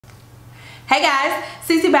Hey guys,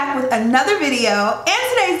 Cece back with another video, and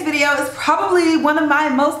today's video is probably one of my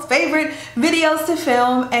most favorite videos to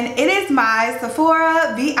film, and it is my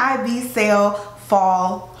Sephora VIB Sale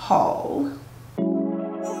fall haul.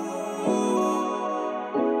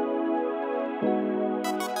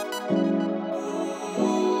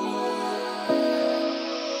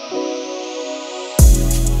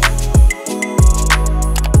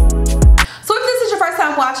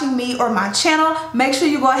 Watching me or my channel, make sure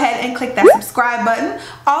you go ahead and click that subscribe button.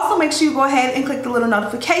 Also make sure you go ahead and click the little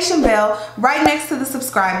notification bell right next to the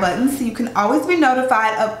subscribe button so you can always be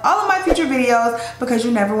notified of all of my future videos, because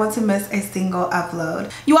you never want to miss a single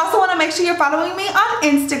upload. You also want to make sure you're following me on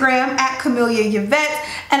Instagram at Heeeeeyyyyy,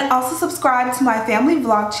 and also subscribe to my family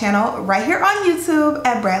vlog channel right here on YouTube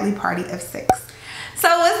at Bradley Party of 6. So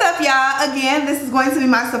what's up, y'all? Again, this is going to be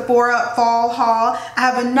my Sephora fall haul. I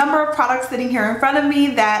have a number of products sitting here in front of me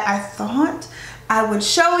that I thought I would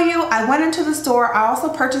show you. I went into the store. I also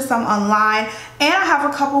purchased some online, and I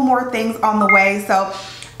have a couple more things on the way. So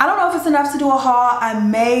I don't know if it's enough to do a haul. I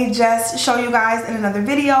may just show you guys in another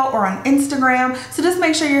video or on Instagram. So just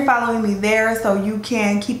make sure you're following me there so you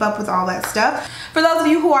can keep up with all that stuff. For those of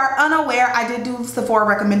you who are unaware, I did do Sephora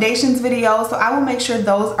recommendations video, so I will make sure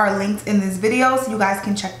those are linked in this video so you guys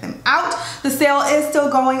can check them out. The sale is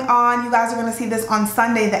still going on. You guys are going to see this on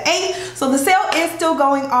Sunday the 8th. So the sale is still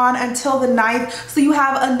going on until the 9th. So you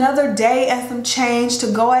have another day and some change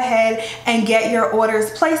to go ahead and get your orders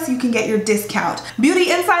placed so you can get your discount.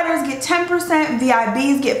 Beauty Insiders get 10%,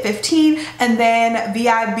 VIBs get 15%, and then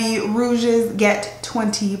VIB Rouges get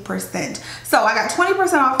 20%. So I got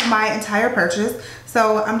 20% off of my entire purchase.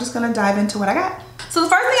 So I'm just gonna dive into what I got. So the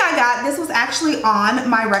first thing I got, this was actually on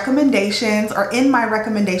my recommendations, or in my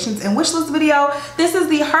recommendations and wish list video. This is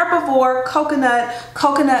the Herbivore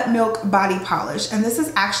Coconut Milk Body Polish. And this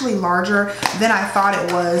is actually larger than I thought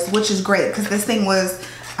it was, which is great because this thing was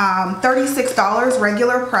 $36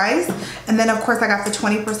 regular price. And then of course I got the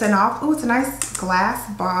 20% off. Oh, it's a nice glass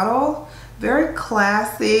bottle. Very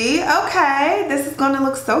classy. Okay, this is gonna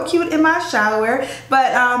look so cute in my shower.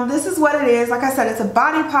 But this is what it is. Like I said, it's a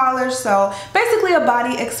body polish, so basically a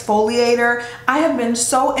body exfoliator. I have been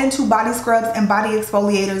so into body scrubs and body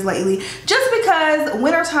exfoliators lately, just because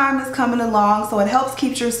wintertime is coming along, so it helps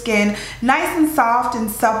keep your skin nice and soft and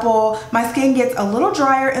supple. My skin gets a little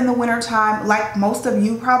drier in the wintertime, like most of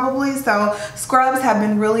you probably, so scrubs have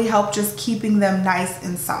been really helped just keeping them nice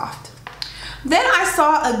and soft. Then I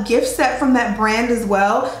saw a gift set from that brand as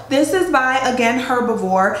well. This is by, again,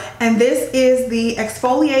 Herbivore, and this is the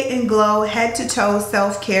Exfoliate and Glow Head to Toe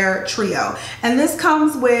Self-Care Trio. And this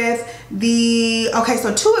comes with the, okay,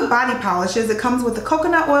 so two body polishes. It comes with the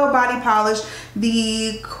coconut oil body polish,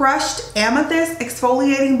 the crushed amethyst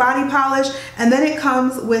exfoliating body polish, and then it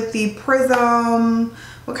comes with the Prism,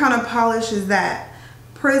 what kind of polish is that?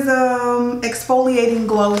 Prism Exfoliating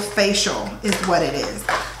Glow Facial is what it is.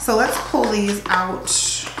 So let's pull these out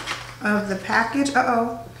of the package.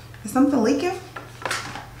 Uh-oh, is something leaking?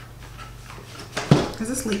 Is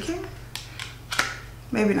this leaking?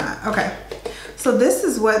 Maybe not. Okay, so this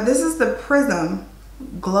is the Prism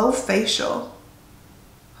Glow Facial.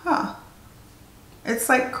 Huh, it's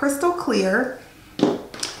like crystal clear.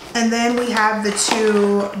 And then we have the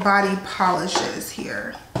two body polishes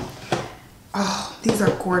here. Oh, these are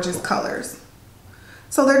gorgeous colors.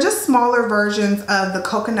 So they're just smaller versions of the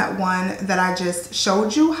coconut one that I just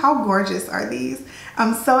showed you. How gorgeous are these?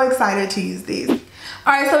 I'm so excited to use these.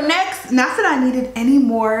 All right, so next, not that I needed any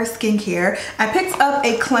more skincare, I picked up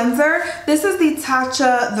a cleanser. This is the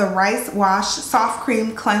Tatcha the Rice Wash Soft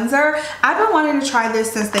Cream Cleanser. I've been wanting to try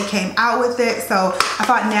this since they came out with it, so I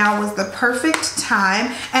thought now was the perfect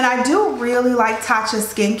time. And I do really like Tatcha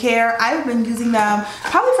skincare. I've been using them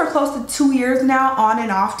probably for close to 2 years now, on and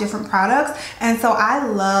off different products, and so I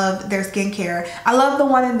love their skincare. I love the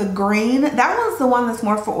one in the green. That one's the one that's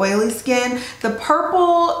more for oily skin. The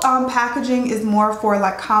purple packaging is more for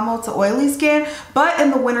like caramel to oily skin, but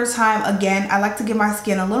in the winter time, again, I like to give my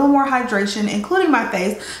skin a little more hydration, including my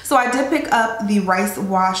face, so I did pick up the rice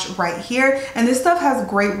wash right here, and this stuff has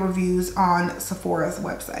great reviews on Sephora's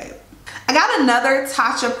website. I got another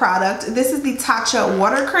Tatcha product. This is the Tatcha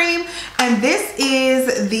Water Cream, and this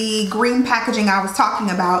is the green packaging I was talking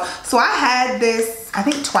about. So I had this I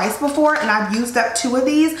think twice before, and I've used up 2 of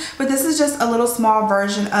these, but this is just a little small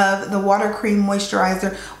version of the water cream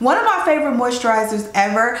moisturizer. One of my favorite moisturizers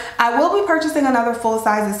ever. I will be purchasing another full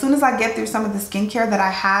size as soon as I get through some of the skincare that I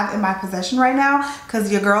have in my possession right now, because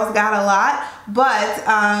your girl's got a lot.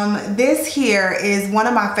 but this here is one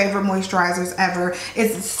of my favorite moisturizers ever.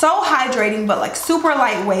 It's so hydrating, but like super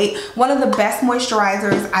lightweight. One of the best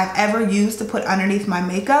moisturizers I've ever used to put underneath my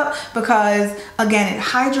makeup because, again, it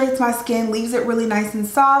hydrates my skin, leaves it really nice and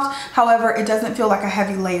soft. However, it doesn't feel like a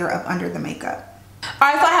heavy layer up under the makeup.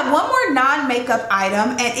 Alright, so I have one more non-makeup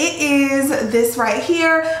item, and it is this right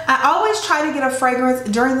here. I always try to get a fragrance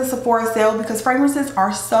during the Sephora sale because fragrances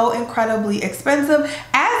are so incredibly expensive,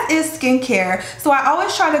 as is skincare. So I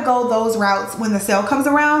always try to go those routes when the sale comes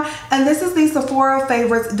around, and this is the Sephora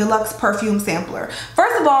Favorites Deluxe Perfume Sampler.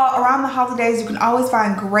 First of all, around the holidays, you can always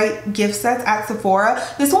find great gift sets at Sephora.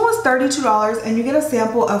 This one was $32, and you get a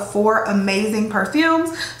sample of 4 amazing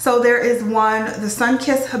perfumes. So there is one, the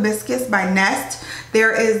Sunkissed Hibiscus by Nest.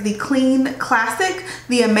 There is the Clean Classic,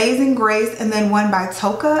 the Amazing Grace, and then one by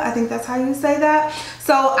Toka. I think that's how you say that.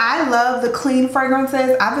 So I love the clean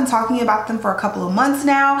fragrances. I've been talking about them for a couple of months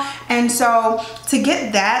now. And so to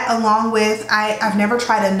get that along with, I've never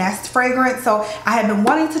tried a Nest fragrance. So I have been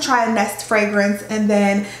wanting to try a Nest fragrance, and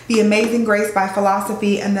then the Amazing Grace by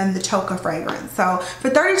Philosophy, and then the Toka fragrance. So for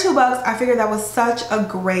 32 bucks, I figured that was such a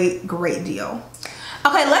great deal.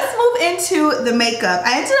 Okay, let's move into the makeup.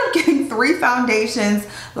 I ended up getting 3 foundations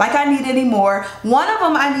like I need any more. One of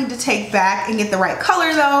them I need to take back and get the right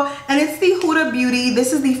color though, and it's the Huda Beauty.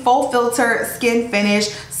 This is the Full Filter Skin Finish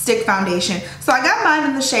Stick Foundation. So I got mine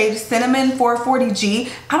in the shade Cinnamon 440G.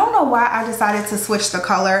 I don't know why I decided to switch the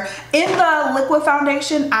color. In the liquid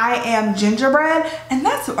foundation, I am Gingerbread, and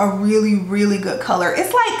that's a really good color.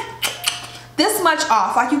 It's like this much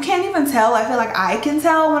off, like you can't even tell. I feel like I can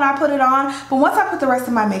tell when I put it on, but once I put the rest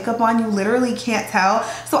of my makeup on, you literally can't tell.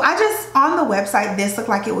 So I just, on the website, this looked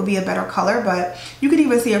like it would be a better color, but you can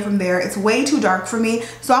even see it from there. It's way too dark for me,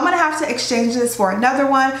 so I'm gonna have to exchange this for another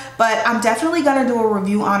one, but I'm definitely gonna do a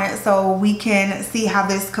review on it so we can see how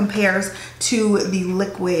this compares to the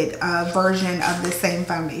liquid version of the same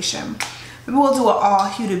foundation. Maybe we'll do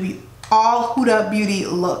an all Huda Beauty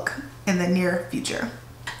look in the near future.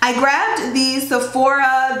 I grabbed the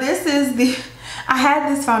Sephora, this is the, I had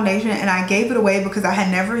this foundation and I gave it away because I had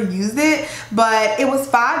never used it, but it was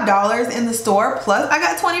 $5 in the store, plus I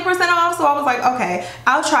got 20% off, so I was like, okay,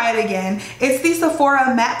 I'll try it again. It's the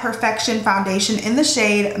Sephora Matte Perfection Foundation in the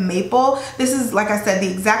shade Maple. This is, like I said, the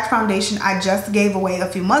exact foundation I just gave away a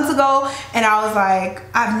few months ago, and I was like,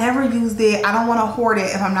 I've never used it, I don't want to hoard it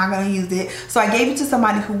if I'm not going to use it, so I gave it to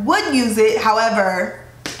somebody who would use it. However,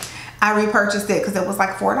 I repurchased it because it was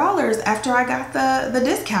like $4 after I got the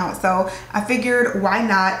discount. So I figured why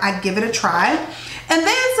not, I'd give it a try. And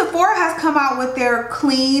then Sephora has come out with their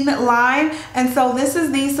clean line. And so this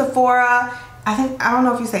is the Sephora, I don't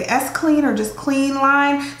know if you say S Clean or just clean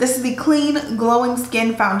line. This is the Clean Glowing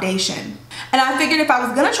Skin Foundation. And I figured if I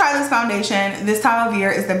was gonna try this foundation, this time of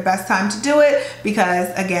year is the best time to do it because,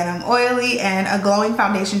 again, I'm oily and a glowing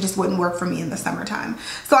foundation just wouldn't work for me in the summertime.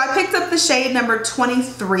 So I picked up the shade number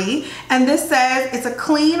 23, and this says it's a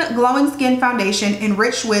clean glowing skin foundation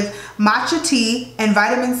enriched with matcha tea and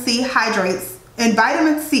vitamin C hydrates. And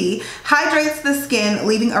vitamin C hydrates the skin,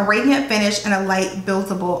 leaving a radiant finish and a light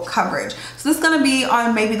buildable coverage. So this is gonna be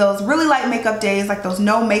on maybe those really light makeup days, like those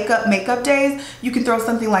no makeup days. You can throw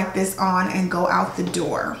something like this on and go out the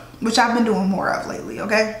door, which I've been doing more of lately,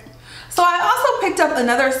 okay? So I also picked up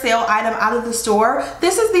another sale item out of the store.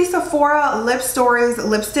 This is the Sephora Lip Stories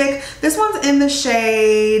lipstick. This one's in the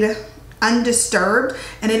shade Undisturbed,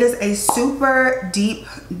 and it is a super deep,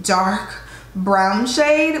 dark brown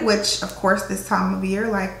shade, which of course this time of year,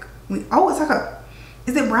 like it's like a,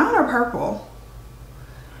 is it brown or purple?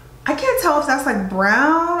 I can't tell if that's like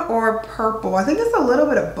brown or purple. I think it's a little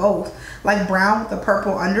bit of both, like brown with a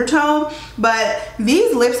purple undertone. But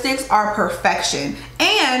these lipsticks are perfection,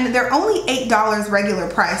 and they're only $8 regular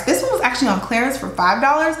price. This one was actually on clearance for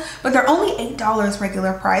 $5, but they're only $8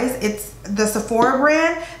 regular price. It's the Sephora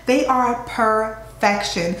brand. They are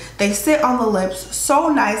perfection. They sit on the lips so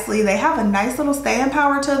nicely. They have a nice little staying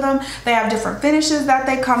power to them. They have different finishes that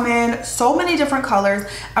they come in, so many different colors.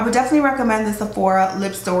 I would definitely recommend the Sephora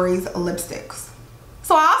Lip Stories lipsticks.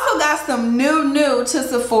 So I also got some new to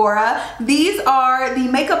Sephora. These are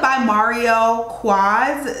the Makeup by Mario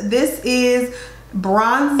quads. This is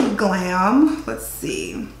Bronzy Glam. Let's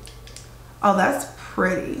see. Oh, that's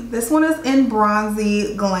pretty. This one is in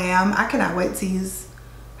Bronzy Glam. I cannot wait to use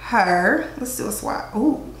her. Let's do a swatch.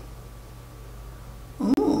 Ooh.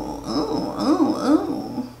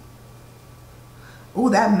 Ooh,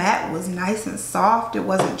 that matte was nice and soft. It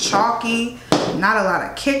wasn't chalky. Not a lot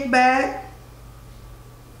of kickback.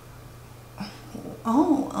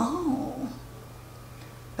 Oh.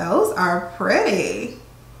 Those are pretty.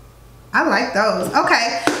 I like those.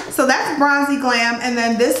 Okay, so that's Bronzy Glam, and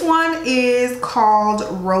then this one is called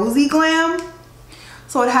Rosy Glam.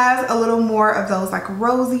 So it has a little more of those like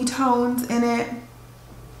rosy tones in it.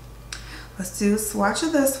 Let's do a swatch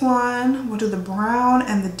of this one. We'll do the brown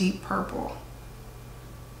and the deep purple.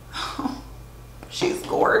 Oh, she's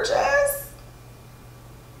gorgeous.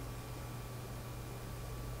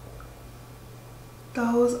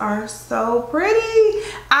 Those are so pretty.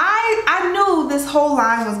 I knew this whole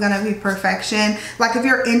line was gonna be perfection. Like if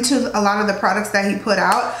you're into a lot of the products that he put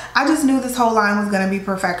out, I just knew this whole line was gonna be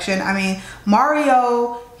perfection. I mean,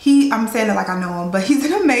 Mario, I'm saying it like I know him, but he's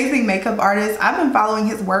an amazing makeup artist. I've been following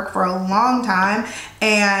his work for a long time,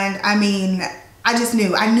 and I mean,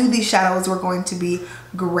 I knew these shadows were going to be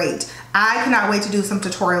great. I cannot wait to do some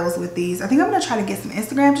tutorials with these. I think I'm gonna try to get some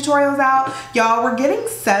Instagram tutorials out. Y'all, we're getting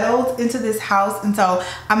settled into this house, and so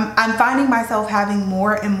I'm finding myself having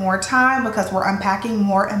more and more time because we're unpacking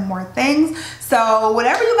more and more things. So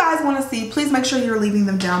whatever you guys want to see, please make sure you're leaving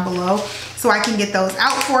them down below so I can get those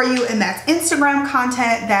out for you. And that's Instagram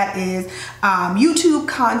content, that is YouTube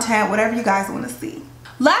content, whatever you guys want to see.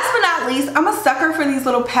 Last but not least, I'm a sucker for these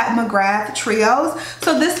little Pat McGrath trios.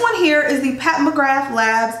 So this one here is the Pat McGrath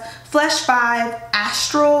Labs Flesh 5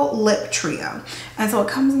 Astral Lip Trio. And so it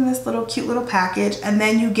comes in this little cute little package, and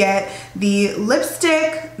then you get the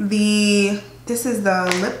lipstick, this is the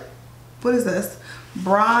lip, what is this?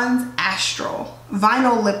 Bronze Astral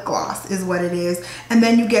Vinyl Lip Gloss is what it is, and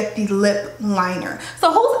then you get the lip liner.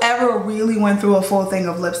 So who's ever really went through a full thing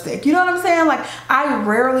of lipstick? You know what I'm saying? Like, I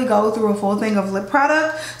rarely go through a full thing of lip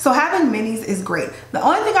product, so having minis is great. The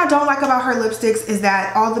only thing I don't like about her lipsticks is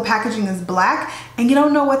that all the packaging is black and you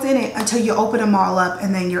don't know what's in it until you open them all up,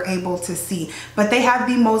 and then you're able to see. But they have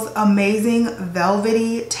the most amazing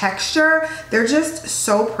velvety texture. They're just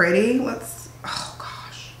so pretty. Oh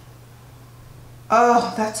gosh.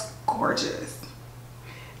 Oh, that's gorgeous.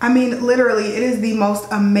 I mean, literally, it is the most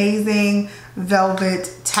amazing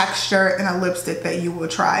velvet texture in a lipstick that you will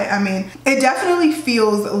try. I mean, it definitely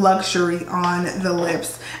feels luxury on the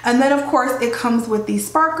lips. And then, of course, it comes with the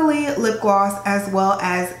sparkly lip gloss as well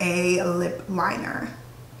as a lip liner.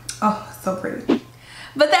 Oh, so pretty.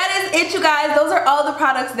 But that is it, you guys. Those are all the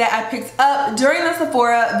products that I picked up during the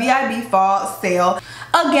Sephora VIB Fall Sale.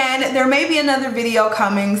 Again, there may be another video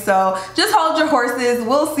coming, so just hold your horses.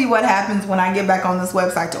 We'll see what happens when I get back on this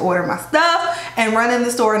website to order my stuff and run in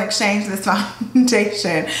the store and exchange this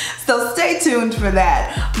foundation. So stay tuned for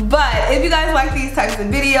that. But if you guys like these types of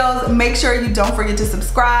videos, make sure you don't forget to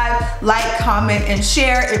subscribe, like, comment, and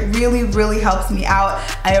share. It really, really helps me out.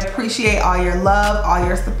 I appreciate all your love, all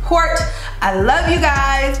your support. I love you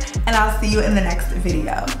guys, and I'll see you in the next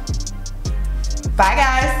video. Bye,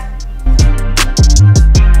 guys.